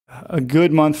a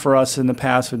good month for us in the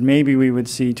past would maybe we would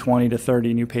see 20 to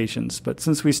 30 new patients. But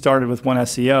since we started with one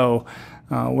SEO,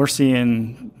 we're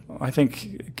seeing, I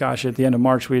think, gosh, at the end of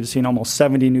March, we had seen almost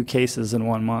 70 new cases in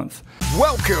 1 month.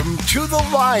 Welcome to the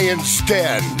Lion's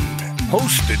Den,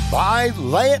 hosted by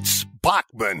Lance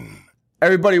Bachman.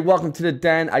 Everybody, welcome to the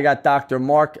Den. I got Dr.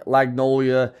 Mark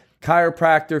Legnola,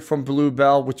 chiropractor from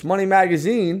Bluebell, which Money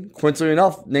Magazine, coincidentally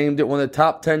enough, named it one of the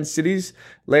top 10 cities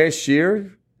last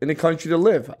year in the country to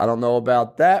live. I don't know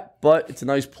about that, but it's a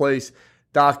nice place.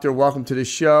 Doctor, welcome to the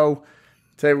show.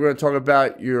 Today we're going to talk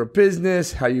about your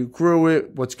business, how you grew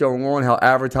it, what's going on, how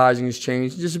advertising has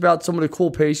changed, just about some of the cool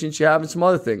patients you have and some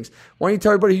other things. Why don't you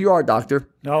tell everybody who you are, Doctor?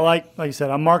 No, like you said,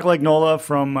 I'm Mark Legnola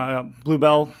from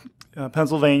Bluebell,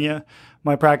 Pennsylvania.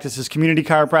 My practice is Community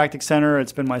Chiropractic Center.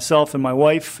 It's been myself and my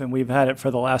wife, and we've had it for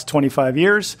the last 25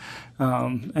 years,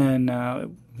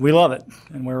 and we love it.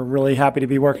 And we're really happy to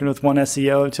be working with One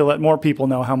SEO to let more people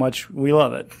know how much we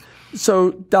love it.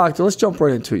 So, Doctor, let's jump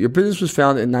right into it. Your business was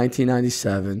founded in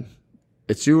 1997.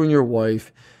 It's you and your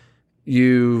wife.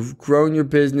 You've grown your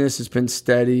business. It's been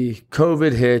steady.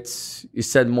 COVID hits. You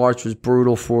said March was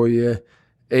brutal for you.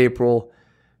 April.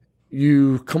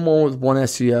 You come on with One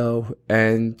SEO,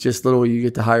 and just literally you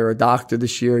get to hire a doctor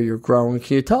this year. You're growing.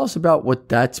 Can you tell us about what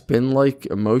that's been like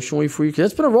emotionally for you? Because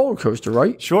that's been a roller coaster,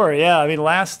 right? Sure, yeah. I mean,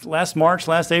 last March,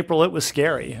 last April, it was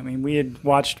scary. I mean, we had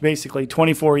watched basically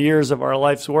 24 years of our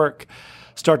life's work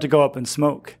start to go up in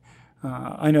smoke.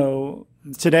 I know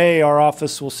today our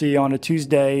office will see on a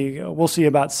Tuesday, we'll see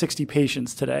about 60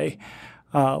 patients today.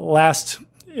 Last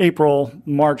April,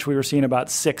 March, we were seeing about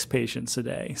 6 patients a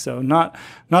day. So not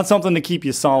something to keep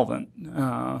you solvent.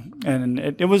 And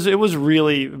it was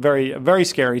really a very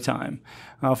scary time.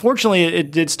 Fortunately,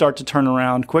 it did start to turn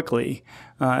around quickly.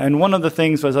 And one of the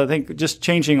things was, I think, just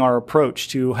changing our approach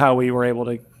to how we were able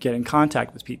to get in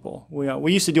contact with people.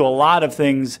 We used to do a lot of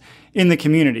things in the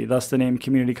community, thus the name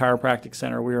Community Chiropractic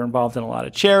Center. We were involved in a lot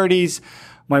of charities.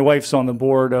 My wife's on the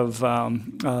board of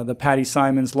the Patty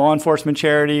Simons Law Enforcement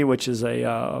Charity, which is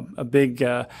a big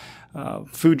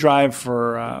food drive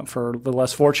for the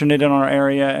less fortunate in our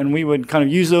area. And we would kind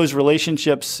of use those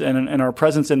relationships and our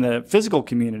presence in the physical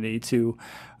community to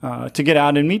get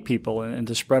out and meet people and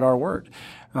to spread our word.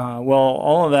 Well,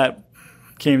 all of that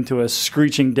came to a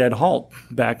screeching dead halt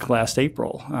back last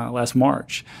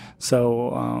March.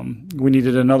 So we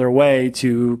needed another way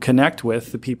to connect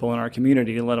with the people in our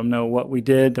community and let them know what we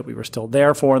did, that we were still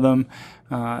there for them,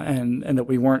 and that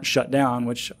we weren't shut down,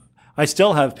 which I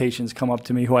still have patients come up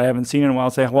to me who I haven't seen in a while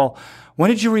and say, well,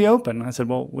 when did you reopen? I said,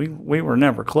 well, we were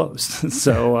never closed.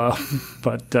 So,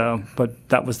 but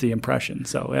that was the impression.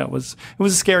 So yeah, it was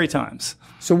scary times.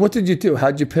 So what did you do? How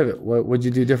did you pivot? What did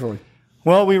you do differently?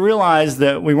 Well, we realized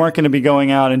that we weren't going to be going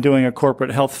out and doing a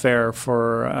corporate health fair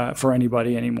for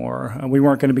anybody anymore. We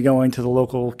weren't going to be going to the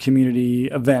local community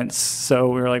events. So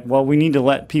we were like, well, we need to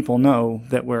let people know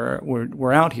that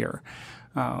we're out here.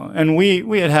 And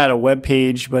we had a web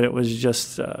page, but it was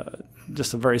just a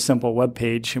very simple web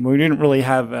page, and we didn't really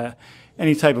have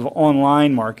any type of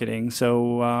online marketing.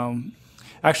 So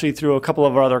actually, through a couple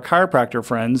of our other chiropractor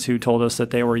friends who told us that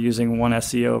they were using One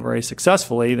SEO very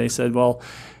successfully, they said, well,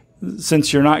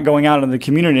 since you're not going out in the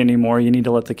community anymore, you need to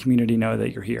let the community know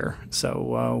that you're here.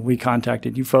 So we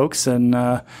contacted you folks, and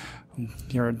the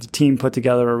team put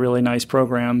together a really nice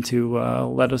program to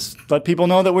let people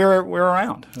know that we're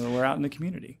around. We're out in the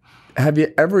community. Have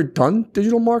you ever done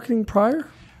digital marketing prior?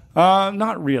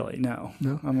 Not really, no.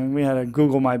 I mean, we had a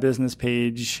Google My Business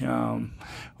page.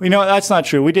 That's not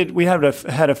true. We had a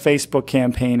Facebook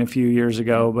campaign a few years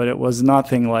ago, but it was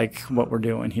nothing like what we're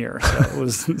doing here.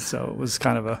 So it was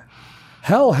kind of a.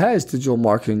 How has digital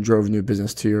marketing drove new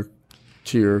business to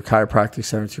your chiropractic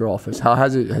center, to your office? How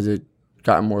has it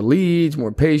gotten more leads,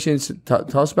 more patients?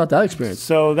 Tell us about that experience.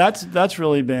 So that's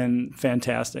really been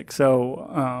fantastic.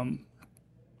 So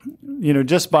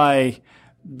just by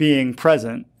being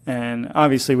present. And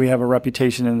obviously we have a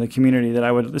reputation in the community that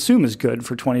I would assume is good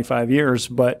for 25 years,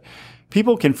 but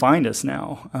people can find us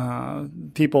now.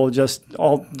 People just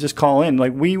call in.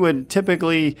 Like we would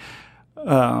typically,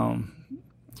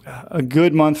 a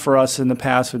good month for us in the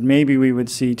past would maybe we would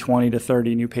see 20 to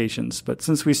 30 new patients. But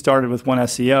since we started with One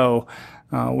SEO,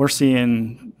 we're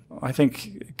seeing, I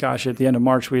think, gosh, at the end of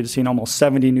March, we had seen almost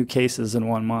 70 new cases in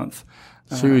 1 month.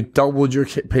 So you doubled your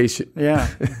patient. Yeah,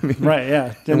 right.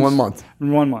 Yeah, in 1 month.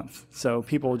 In 1 month. So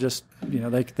people just,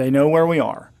 they know where we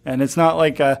are, and it's not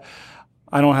like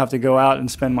I don't have to go out and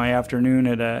spend my afternoon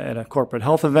at a corporate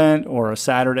health event or a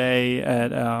Saturday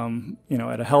at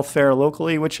a health fair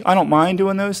locally, which I don't mind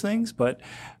doing those things, but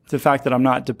the fact that I'm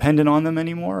not dependent on them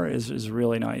anymore is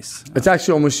really nice. It's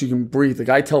actually almost you can breathe. Like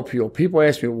I tell people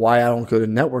ask me why I don't go to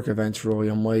network events really.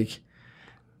 I'm like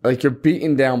you're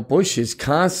beating down bushes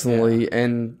constantly,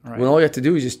 and when all you have to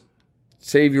do is just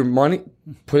save your money,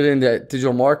 put it into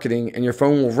digital marketing, and your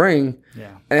phone will ring.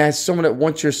 Yeah. And it has someone that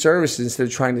wants your services instead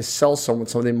of trying to sell someone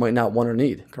something they might not want or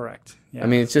need. Correct. Yeah. I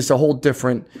mean, it's just a whole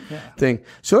different thing.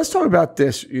 So let's talk about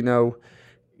this. You know,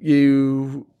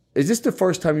 is this the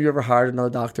first time you ever hired another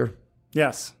doctor?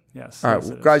 Yes. All right.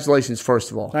 Well, congratulations,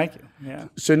 first of all. Thank you. Yeah.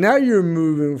 So now you're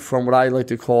moving from what I like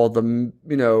to call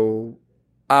the,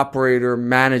 operator,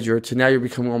 manager, to now you're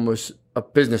becoming almost a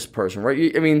business person,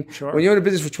 right? I mean, when you're in a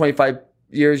business for 25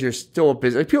 years, you're still a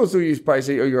business. Like people still probably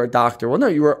say, oh, you're a doctor. Well, no,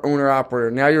 you were owner operator.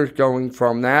 Now you're going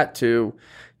from that to,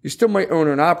 you still might own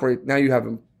and operate. Now you have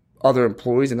other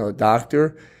employees, another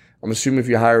doctor. I'm assuming if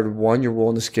you hired one, you're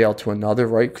willing to scale to another,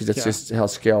 right? Because that's just how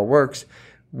scale works.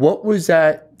 What was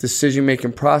that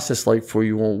decision-making process like for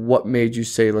you, and what made you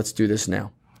say, let's do this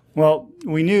now? Well,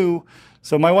 we knew,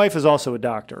 so my wife is also a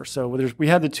doctor, so we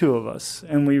had the two of us,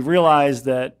 and we realized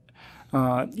that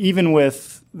even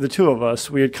with the two of us,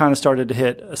 we had kind of started to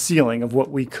hit a ceiling of what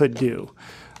we could do.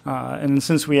 And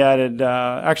since we added,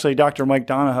 actually Dr. Mike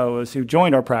Donahoe, who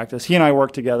joined our practice, he and I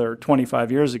worked together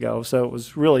 25 years ago, so it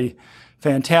was really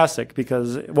fantastic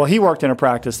because, he worked in a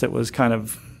practice that was kind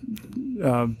of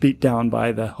beat down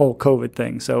by the whole COVID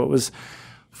thing. So it was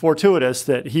fortuitous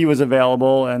that he was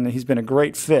available, and he's been a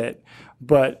great fit.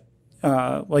 But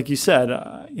like you said,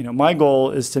 my goal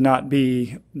is to not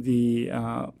be the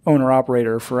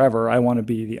owner-operator forever. I want to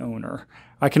be the owner.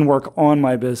 I can work on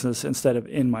my business instead of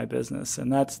in my business,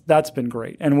 and that's been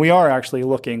great. And we are actually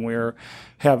looking. We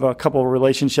have a couple of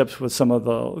relationships with some of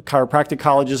the chiropractic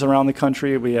colleges around the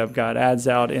country. We have got ads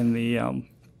out in the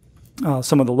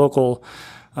some of the local,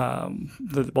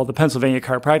 the Pennsylvania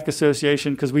Chiropractic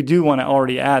Association, because we do want to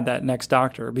already add that next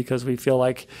doctor because we feel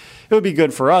like it would be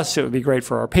good for us. It would be great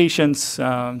for our patients,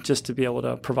 just to be able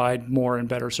to provide more and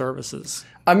better services.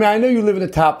 I mean, I know you live in the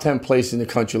top 10 places in the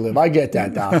country to live. I get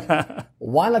that, Doc.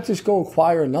 Why not just go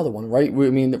acquire another one, right? I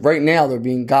mean, right now they're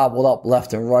being gobbled up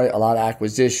left and right. A lot of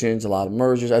acquisitions, a lot of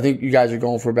mergers. I think you guys are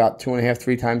going for about 2.5,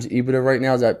 3 times EBITDA right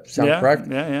now. Does that sound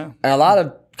correct? Yeah. And a lot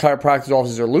of chiropractic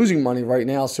offices are losing money right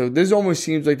now. So this almost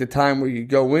seems like the time where you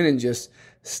go in and just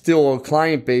steal a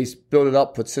client base, build it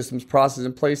up, put systems, processes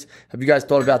in place. Have you guys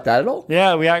thought about that at all?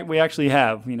 Yeah, we actually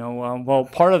have.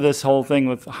 Part of this whole thing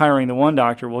with hiring the one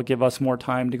doctor will give us more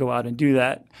time to go out and do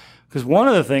that. Because one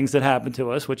of the things that happened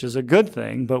to us, which is a good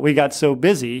thing, but we got so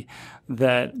busy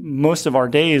that most of our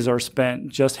days are spent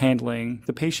just handling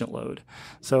the patient load.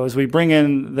 So as we bring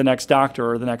in the next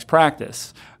doctor or the next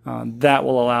practice, that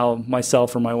will allow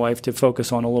myself or my wife to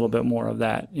focus on a little bit more of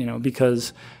that,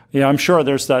 because I'm sure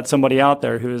there's somebody out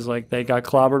there who is like, they got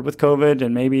clobbered with COVID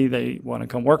and maybe they want to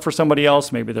come work for somebody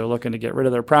else. Maybe they're looking to get rid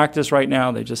of their practice right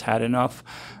now. They just had enough.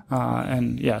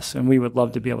 And we would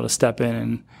love to be able to step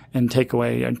in and take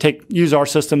away and use our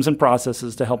systems and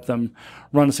processes to help them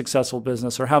run a successful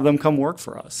business or have them come work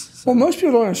for us. So. Well, most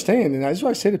people don't understand, and that's what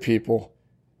I say to people.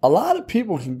 A lot of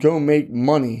people can go make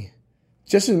money,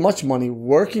 just as much money,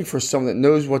 working for someone that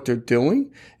knows what they're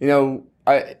doing.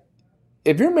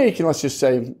 If you're making, let's just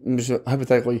say,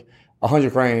 hypothetically,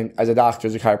 $100,000 as a doctor,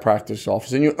 as a chiropractor's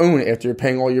office, and you own it after you're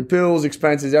paying all your bills,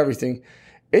 expenses, everything,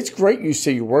 it's great you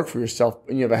say you work for yourself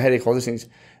and you have a headache, all these things.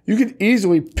 You could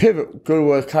easily pivot, go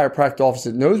to a chiropractic office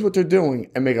that knows what they're doing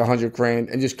and make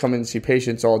 $100,000 and just come in and see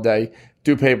patients all day,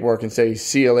 do paperwork and say,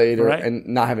 see you later, right, and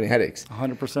not have any headaches.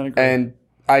 100% agree. And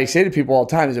I say to people all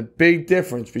the time, there's a big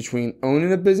difference between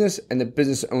owning a business and the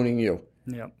business owning you.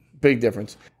 Yeah. Big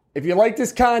difference. If you like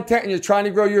this content and you're trying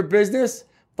to grow your business,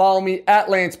 follow me at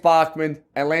Lance Bachman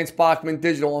and Lance Bachman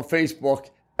Digital on Facebook.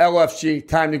 LFG,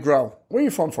 time to grow. Where are you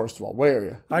from, first of all? Where are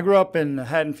you? I grew up in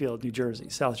Haddonfield, New Jersey,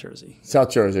 South Jersey. South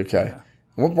Jersey, okay. Yeah.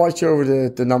 What brought you over to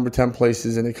the number 10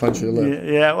 places in the country to live?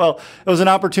 Yeah, well, it was an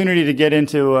opportunity to get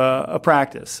into a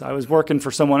practice. I was working for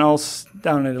someone else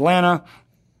down in Atlanta,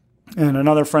 and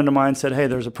another friend of mine said, hey,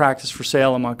 there's a practice for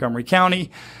sale in Montgomery County.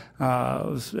 It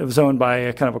was owned by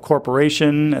a kind of a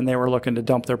corporation, and they were looking to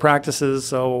dump their practices.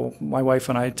 So my wife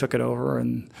and I took it over,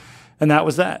 and that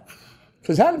was that.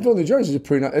 Because Haddonfield, New Jersey is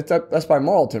pretty nice. That's by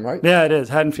Marlton, right? Yeah, it is.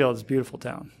 Haddonfield is a beautiful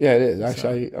town. Yeah, it is.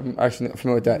 Actually, I'm actually not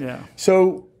familiar with that. Yeah.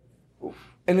 So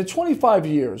in the 25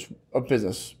 years of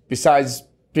business, besides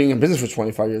being in business for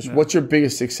 25 years, what's your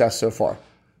biggest success so far?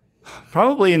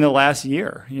 Probably in the last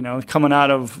year, coming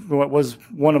out of what was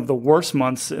one of the worst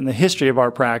months in the history of our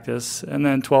practice, and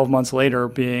then 12 months later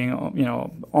being,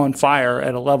 on fire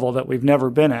at a level that we've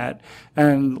never been at,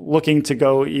 and looking to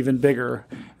go even bigger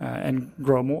and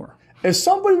grow more. If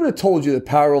somebody would have told you the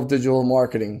power of digital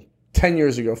marketing 10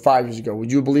 years ago, 5 years ago,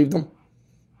 would you believe them?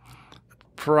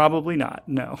 Probably not.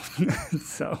 No.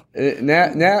 So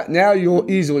now you'll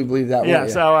easily believe that.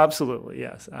 Yes. Oh, absolutely.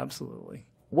 Yes, absolutely.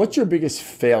 What's your biggest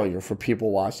failure for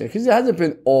people watching? Because it hasn't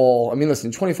been all. I mean,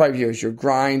 listen, 25 years, you're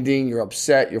grinding, you're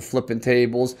upset, you're flipping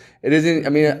tables. It isn't. I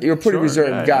mean, you're a pretty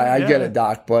reserved guy. I get it,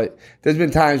 Doc. But there's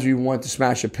been times you want to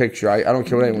smash a picture. I don't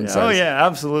care what anyone says. Oh yeah,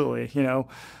 absolutely.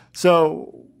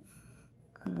 So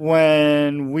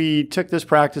when we took this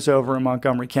practice over in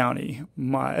Montgomery County,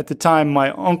 at the time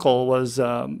my uncle was.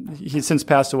 He's since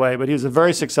passed away, but he was a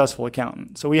very successful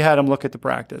accountant. So we had him look at the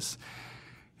practice.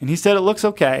 And he said, it looks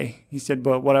okay. He said,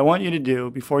 but what I want you to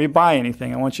do before you buy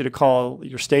anything, I want you to call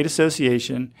your state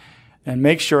association and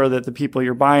make sure that the people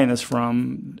you're buying this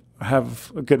from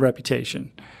have a good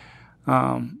reputation.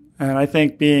 And I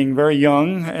think being very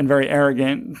young and very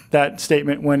arrogant, that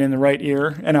statement went in the right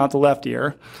ear and out the left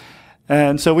ear.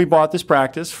 And so we bought this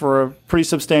practice for a pretty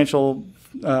substantial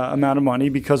amount of money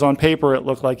because on paper it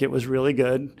looked like it was really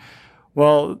good.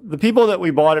 Well, the people that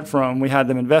we bought it from, we had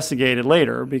them investigated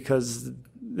later because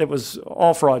it was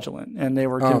all fraudulent, and they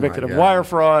were convicted of wire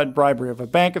fraud, bribery of a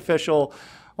bank official,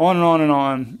 on and on and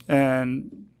on.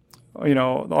 And,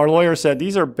 our lawyer said,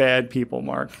 these are bad people,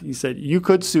 Mark. He said, you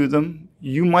could sue them.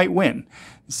 You might win.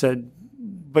 He said,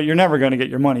 but you're never going to get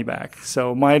your money back.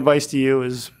 So my advice to you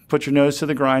is put your nose to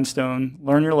the grindstone,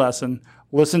 learn your lesson,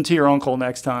 listen to your uncle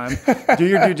next time, do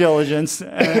your due diligence,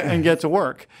 and get to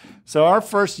work. So our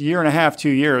first year and a half, 2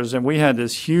 years, and we had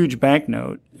this huge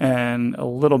banknote and a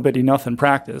little bitty nothing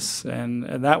practice. And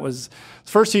that was,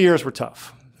 the first 2 years were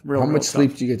tough. How much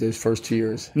sleep did you get those first 2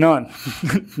 years? None.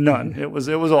 None. It was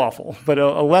awful. But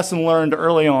a lesson learned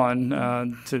early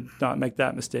on to not make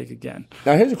that mistake again.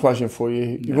 Now, here's a question for you.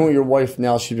 You've been with your wife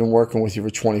now. She's been working with you for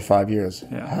 25 years.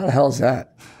 Yeah. How the hell is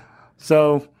that?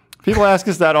 So people ask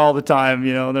us that all the time.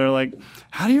 They're like,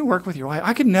 how do you work with your wife?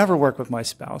 I could never work with my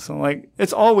spouse. I'm like,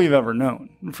 it's all we've ever known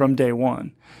from day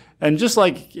one. And just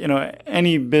like,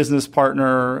 any business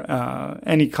partner,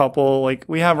 any couple, like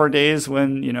we have our days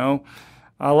when,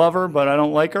 I love her, but I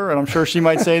don't like her. And I'm sure she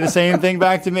might say the same thing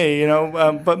back to me,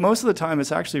 but most of the time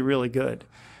it's actually really good.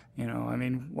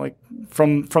 Like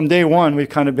from day one, we've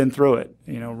kind of been through it,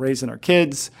 raising our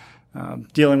kids,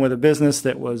 dealing with a business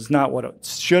that was not what it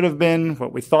should have been,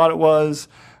 what we thought it was.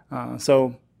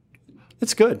 So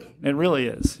it's good. It really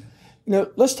is.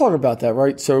 Let's talk about that,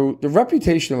 right? So the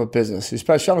reputation of a business,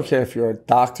 especially, I don't care if you're a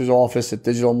doctor's office, a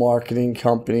digital marketing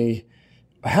company,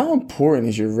 how important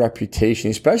is your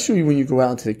reputation, especially when you go out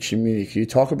into the community? Can you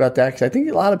talk about that? Because I think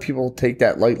a lot of people take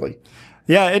that lightly.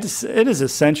 Yeah, it is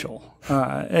essential.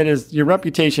 Your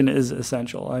reputation is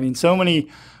essential. So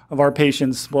many of our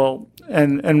patients,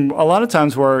 and a lot of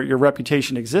times where your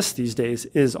reputation exists these days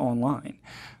is online.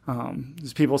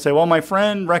 People say, well, my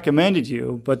friend recommended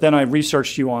you, but then I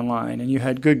researched you online and you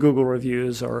had good Google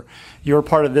reviews, or you're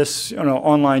part of this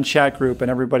online chat group and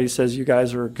everybody says you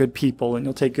guys are good people and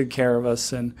you'll take good care of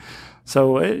us. And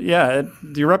so,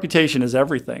 your reputation is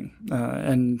everything.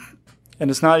 And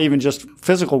it's not even just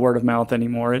physical word of mouth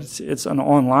anymore. It's an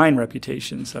online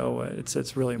reputation. So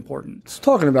it's really important. So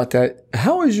talking about that,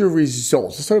 how is your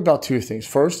results? Let's talk about two things.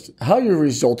 First, how have your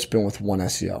results been with One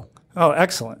SEO? Oh,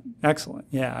 excellent. Excellent.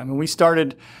 Yeah. We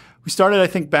started, I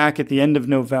think, back at the end of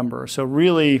November. So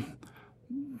really,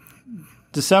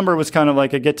 December was kind of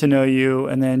like a get to know you.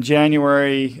 And then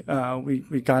January,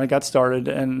 we kind of got started.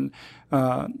 And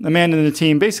Amanda and the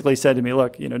team basically said to me,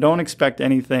 look, don't expect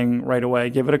anything right away.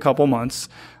 Give it a couple months.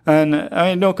 And I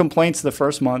had no complaints the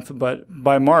first month, but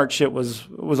by March, it was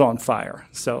on fire.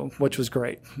 So, which was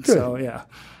great. Good. So, yeah.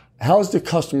 How's the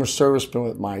customer service been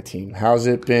with my team? How's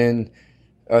it been?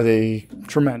 Are they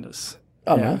tremendous?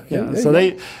 Oh, yeah, man. Yeah. So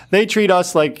they treat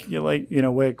us like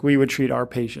we would treat our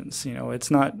patients.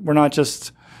 We're not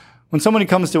just, when somebody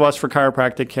comes to us for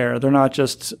chiropractic care, they're not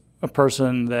just a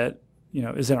person that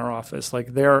is in our office.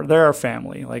 Like they're our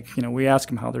family. Like we ask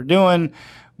them how they're doing.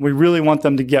 We really want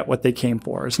them to get what they came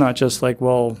for. It's not just like,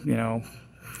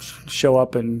 show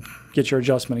up and get your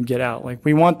adjustment and get out. Like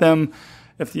we want them.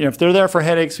 If they're there for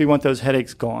headaches, we want those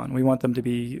headaches gone. We want them to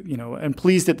be, and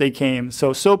pleased that they came.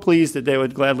 So pleased that they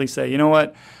would gladly say, you know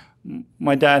what,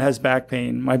 my dad has back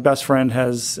pain. My best friend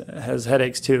has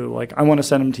headaches too. Like I want to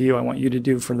send them to you. I want you to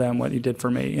do for them what you did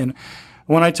for me. And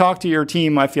when I talk to your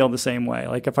team, I feel the same way.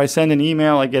 Like if I send an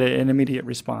email, I get an immediate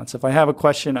response. If I have a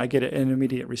question, I get an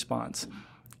immediate response.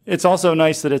 it's also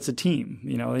nice that it's a team.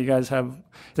 You know, you guys have,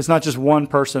 it's not just one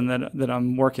person that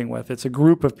I'm working with. It's a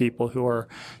group of people who are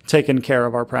taking care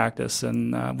of our practice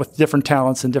and with different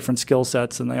talents and different skill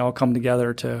sets, and they all come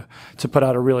together to put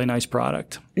out a really nice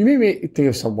product. You made me think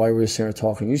of something while we were sitting here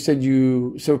talking. You said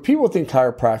so people think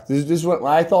chiropractic, this is what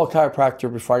I thought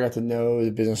chiropractor before I got to know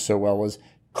the business so well was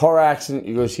car accident,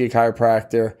 you go see a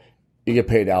chiropractor, you get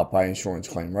paid out by insurance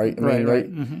claim, right? I mean, right?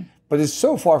 Mm-hmm. But it's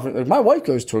so far from, like, my wife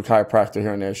goes to a chiropractor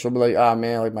here and there. She'll be like, oh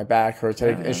man, like my back hurts.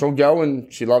 And she'll go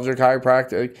and she loves her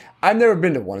chiropractor. Like, I've never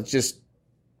been to one. It's just,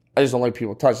 I just don't like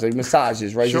people touch. Like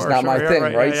massages, right? It's just not my thing,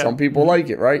 right? Some people like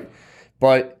it, right?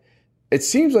 But it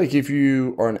seems like if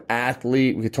you are an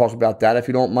athlete, we could talk about that if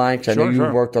you don't mind, because I know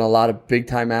you've worked on a lot of big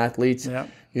time athletes. Yeah.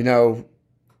 You know,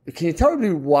 can you tell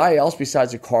me why else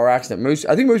besides a car accident?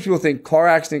 I think most people think car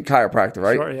accident, chiropractor,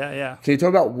 right? Sure, yeah. Can you talk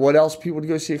about what else people would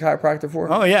go see a chiropractor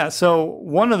for? Oh, yeah. So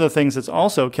one of the things that's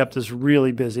also kept us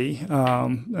really busy,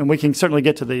 and we can certainly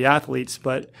get to the athletes,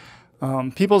 but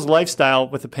people's lifestyle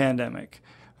with the pandemic.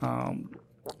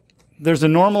 There's a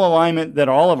normal alignment that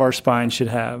all of our spines should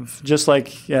have, just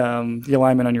like the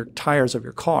alignment on your tires of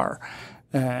your car.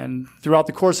 And throughout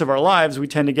the course of our lives, we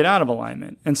tend to get out of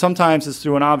alignment. And sometimes it's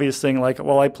through an obvious thing like,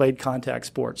 well, I played contact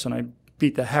sports and I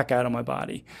beat the heck out of my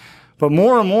body. But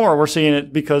more and more, we're seeing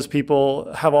it because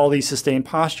people have all these sustained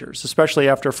postures, especially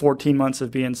after 14 months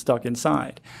of being stuck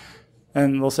inside.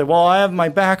 And they'll say, well, I have my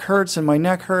back hurts and my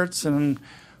neck hurts. And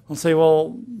I'll say,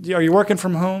 well, are you working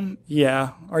from home?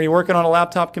 Yeah. Are you working on a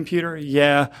laptop computer?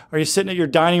 Yeah. Are you sitting at your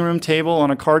dining room table on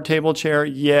a card table chair?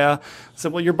 Yeah. I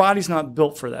said, well, your body's not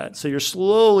built for that. So you're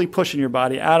slowly pushing your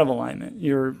body out of alignment.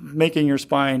 You're making your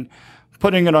spine,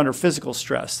 putting it under physical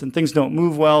stress. And things don't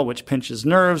move well, which pinches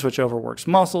nerves, which overworks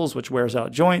muscles, which wears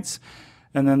out joints.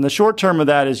 And then the short term of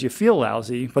that is you feel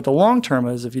lousy, but the long term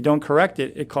is if you don't correct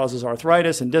it, it causes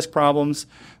arthritis and disc problems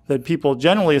that people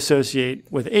generally associate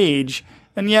with age.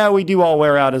 And yeah, we do all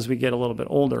wear out as we get a little bit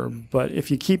older, but if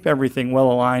you keep everything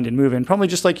well aligned and moving, probably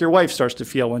just like your wife starts to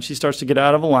feel when she starts to get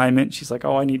out of alignment, she's like,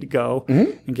 oh, I need to go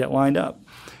and get lined up.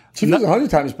 She feels 100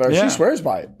 times better. Yeah. She swears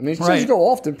by it. I mean, she doesn't go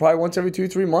often, probably once every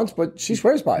 2-3 months, but she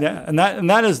swears by it. Yeah, and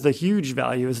that is the huge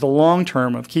value, is the long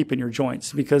term of keeping your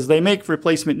joints, because they make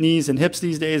replacement knees and hips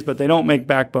these days, but they don't make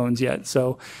backbones yet.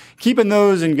 So keeping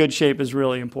those in good shape is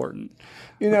really important.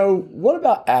 You know, what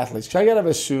about athletes? Because I got to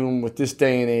assume with this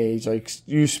day and age, like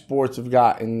youth sports have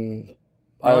gotten,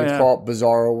 I would call it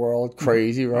bizarro world,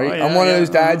 crazy, right? I'm one of those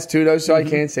dads too, though, so I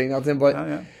can't say nothing.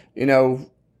 But, you know,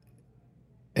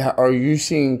 are you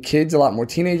seeing kids, a lot more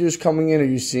teenagers coming in? Are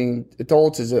you seeing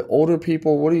adults? Is it older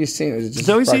people? What are you seeing? Is it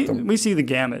just we see the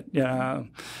gamut. Yeah.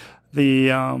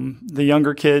 The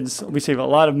younger kids, we see a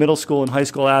lot of middle school and high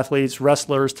school athletes,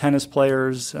 wrestlers, tennis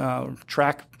players,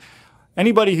 track.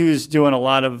 Anybody who's doing a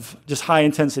lot of just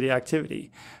high-intensity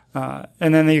activity.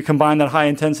 And then you combine that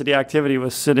high-intensity activity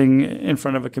with sitting in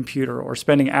front of a computer or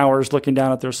spending hours looking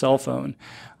down at their cell phone.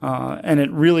 And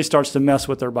it really starts to mess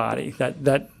with their body,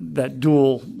 that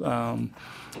dual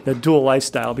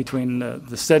lifestyle between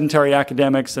the sedentary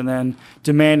academics and then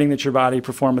demanding that your body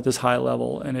perform at this high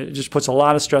level. And it just puts a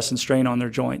lot of stress and strain on their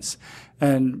joints.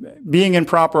 And being in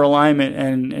proper alignment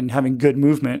and having good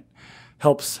movement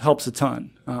helps a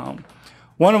ton.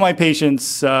 One of my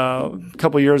patients a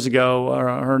couple of years ago,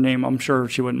 her name, I'm sure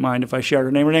she wouldn't mind if I shared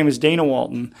her name. Her name is Dana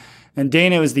Walton. And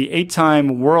Dana was the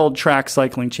 8-time world track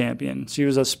cycling champion. She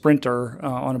was a sprinter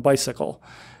on a bicycle.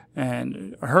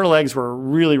 And her legs were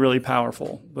really, really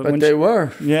powerful. But they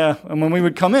were. Yeah. And when we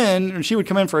would come in, and she would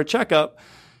come in for a checkup,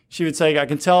 she would say, I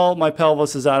can tell my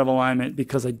pelvis is out of alignment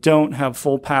because I don't have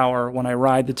full power when I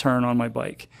ride the turn on my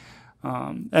bike.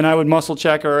 And I would muscle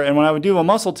check her, and when I would do a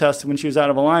muscle test when she was out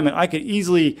of alignment, I could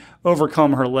easily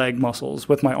overcome her leg muscles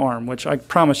with my arm, which I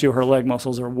promise you her leg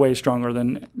muscles are way stronger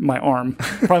than my arm,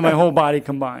 probably my whole body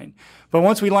combined. But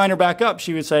once we line her back up,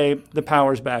 she would say, the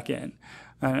power's back in.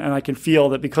 And I can feel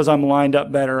that because I'm lined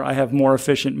up better, I have more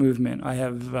efficient movement. I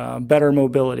have better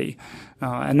mobility.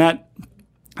 And that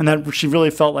she really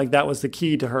felt like that was the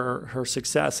key to her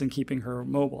success in keeping her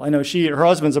mobile. I know her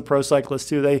husband's a pro cyclist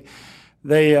too.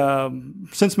 They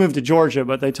since moved to Georgia,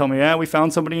 but they tell me, we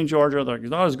found somebody in Georgia. They're like, he's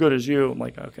not as good as you. I'm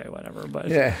like, okay, whatever. But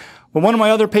one of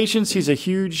my other patients, he's a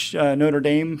huge Notre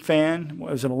Dame fan,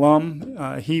 was an alum.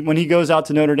 When he goes out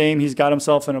to Notre Dame, he's got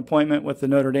himself an appointment with the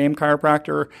Notre Dame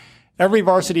chiropractor. Every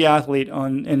varsity athlete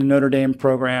in a Notre Dame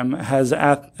program has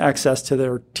access to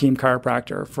their team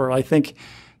chiropractor for, I think,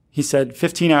 he said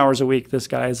 15 hours a week this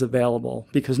guy is available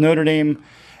because Notre Dame,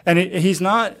 And he's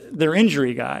not their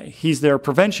injury guy. He's their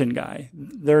prevention guy.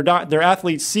 Their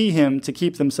athletes see him to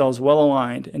keep themselves well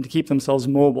aligned and to keep themselves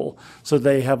mobile, so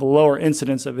they have a lower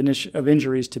incidence of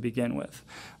injuries to begin with.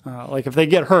 Like if they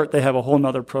get hurt, they have a whole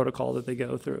nother protocol that they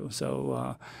go through.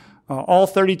 So all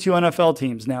 32 NFL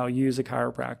teams now use a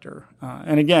chiropractor.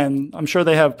 And again, I'm sure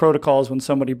they have protocols when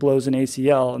somebody blows an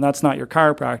ACL, and that's not your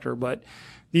chiropractor, but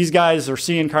these guys are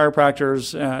seeing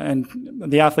chiropractors and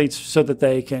the athletes so that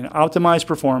they can optimize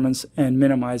performance and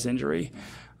minimize injury.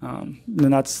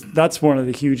 And that's one of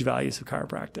the huge values of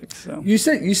chiropractic. So You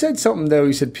said something though.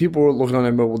 You said people were looking on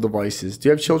their mobile devices. Do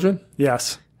you have children?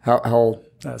 yes, How old?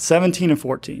 17 and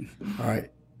 14. All right.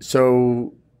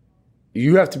 So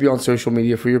you have to be on social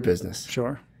media for your business.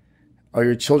 Sure. Are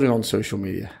your children on social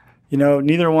media?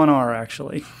 Neither one are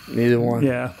actually. Neither one.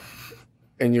 Yeah.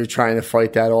 And you're trying to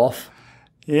fight that off?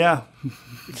 Yeah.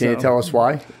 Can you tell us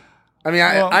why? I mean,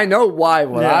 I know why,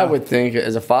 I would think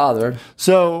as a father.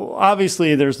 So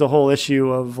obviously there's the whole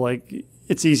issue of like,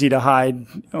 it's easy to hide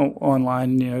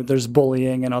online. There's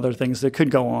bullying and other things that could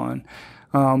go on.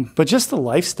 But just the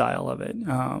lifestyle of it.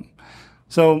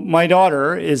 So my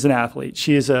daughter is an athlete.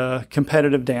 She is a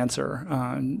competitive dancer.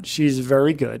 She's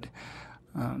very good.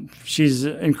 She's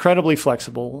incredibly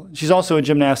flexible. She's also a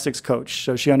gymnastics coach,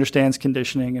 so she understands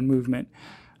conditioning and movement.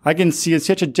 I can see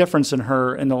such a difference in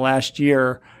her in the last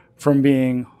year from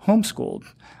being homeschooled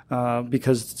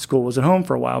because school was at home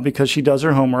for a while, because she does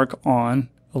her homework on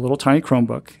a little tiny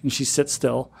Chromebook and she sits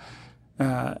still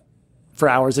for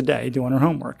hours a day doing her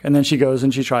homework. And then she goes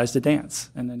and she tries to dance.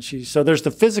 And then so there's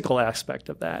the physical aspect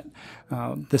of that.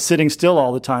 The sitting still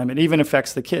all the time, it even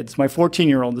affects the kids. My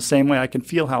 14-year-old, the same way, I can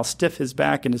feel how stiff his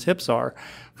back and his hips are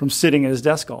from sitting at his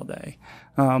desk all day.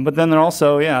 But then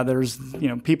also, there's,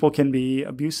 people can be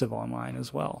abusive online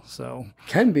as well. So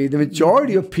Can be. The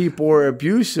majority of people are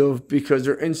abusive because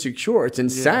they're insecure. It's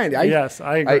insanity. Yes,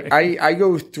 I agree. I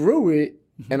go through it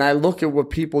and I look at what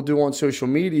people do on social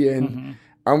media and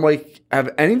I'm like,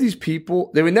 have any of these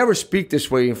people, they would never speak this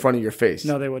way in front of your face.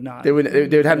 No, they would not. They would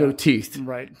have no teeth.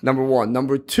 Right. Number one.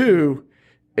 Number two,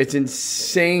 it's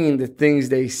insane the things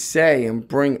they say and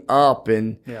bring up.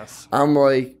 And Yes. I'm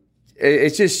like,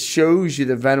 it just shows you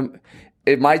the venom.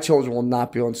 My children will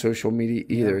not be on social media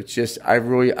either. It's just, I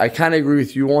kind of agree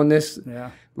with you on this. Yeah.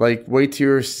 Like, wait till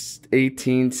you're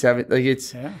 18, 17. Like,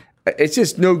 it's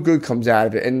just no good comes out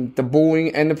of it. And the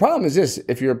bullying, and the problem is this: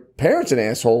 if your parent's an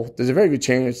asshole, there's a very good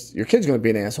chance your kid's going to be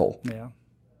an asshole. Yeah.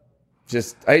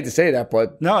 Just, I hate to say that,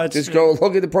 but No, just go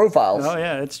look at the profiles. Oh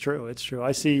yeah, it's true. It's true.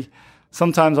 I see.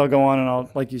 Sometimes I'll go on and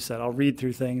like you said, I'll read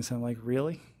through things and I'm like,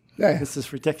 really? Yeah. This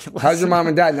is ridiculous. How's your mom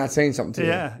and dad not saying something to you?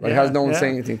 Yeah. Like, how's no one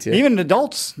saying anything to you? Even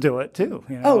adults do it too.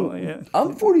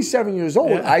 I'm 47 years old.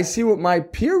 Yeah. I see what my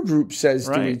peer group says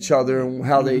to Right. each other and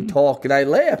how they talk, and I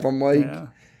laugh. I'm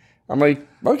like,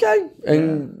 okay.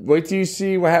 And wait till you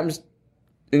see what happens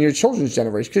in your children's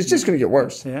generation, because it's just going to get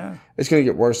worse. Yeah. It's going to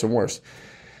get worse and worse.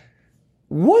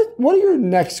 What are your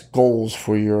next goals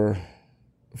for your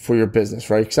business,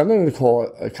 right? Because I'm not going to call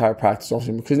it a chiropractic office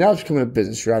because now it's becoming a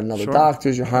business. You're adding other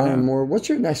doctors, you're hiring more. What's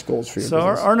your next goals for your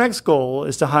business? So our next goal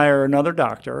is to hire another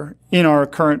doctor in our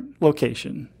current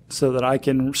location so that I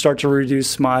can start to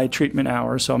reduce my treatment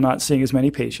hours so I'm not seeing as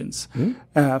many patients.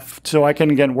 So I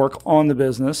can, again, work on the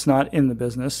business, not in the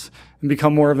business, and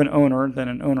become more of an owner than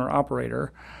an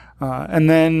owner-operator. And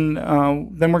then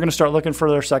we're going to start looking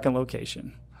for their second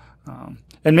location.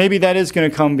 And maybe that is going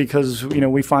to come because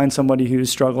we find somebody who's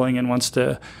struggling and wants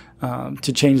to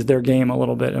change their game a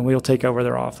little bit, and we'll take over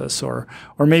their office, or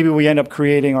maybe we end up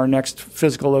creating our next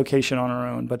physical location on our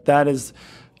own. But that is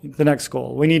the next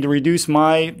goal. We need to reduce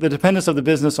the dependence of the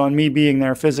business on me being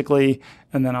there physically,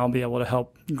 and then I'll be able to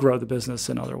help grow the business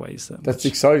in other ways. That's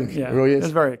exciting. Yeah, It really is.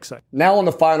 It's very exciting. Now on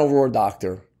the final roar,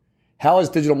 Doctor, how has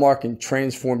digital marketing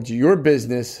transformed your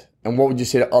business? And what would you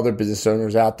say to other business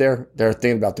owners out there that are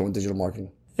thinking about doing digital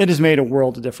marketing? It has made a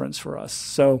world of difference for us.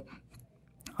 So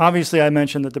obviously I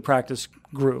mentioned that the practice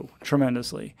grew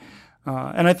tremendously.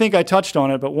 And I think I touched on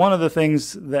it, but one of the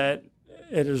things that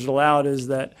it has allowed is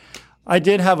that I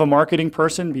did have a marketing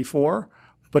person before,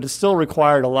 but it still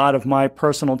required a lot of my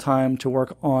personal time to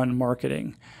work on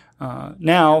marketing.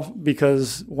 Now,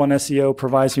 because One SEO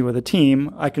provides me with a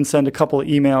team, I can send a couple of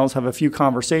emails, have a few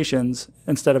conversations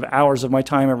instead of hours of my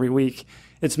time every week.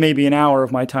 It's maybe an hour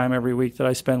of my time every week that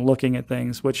I spend looking at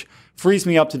things, which frees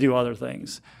me up to do other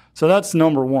things. So that's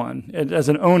number one. As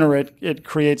an owner, it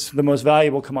creates the most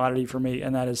valuable commodity for me,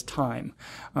 and that is time.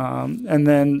 And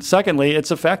then secondly,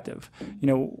 it's effective.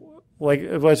 Like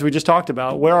as we just talked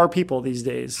about, where are people these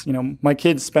days? My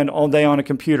kids spend all day on a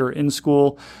computer in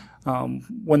school.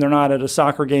 When they're not at a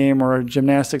soccer game or a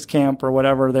gymnastics camp or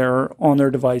whatever, they're on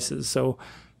their devices. So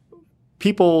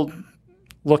people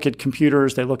look at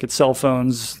computers, they look at cell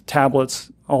phones,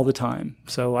 tablets all the time.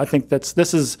 So I think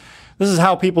this is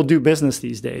how people do business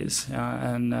these days.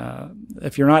 And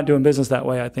if you're not doing business that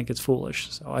way, I think it's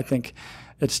foolish. So I think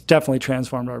it's definitely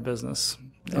transformed our business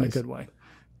in a good way.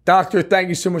 Doctor, thank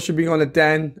you so much for being on the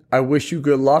Den. I wish you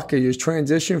good luck as you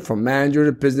transition from manager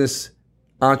to business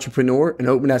entrepreneur and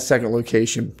open that second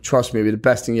location. Trust me, it'll be the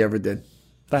best thing you ever did.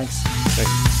 Thanks. Thank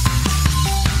you.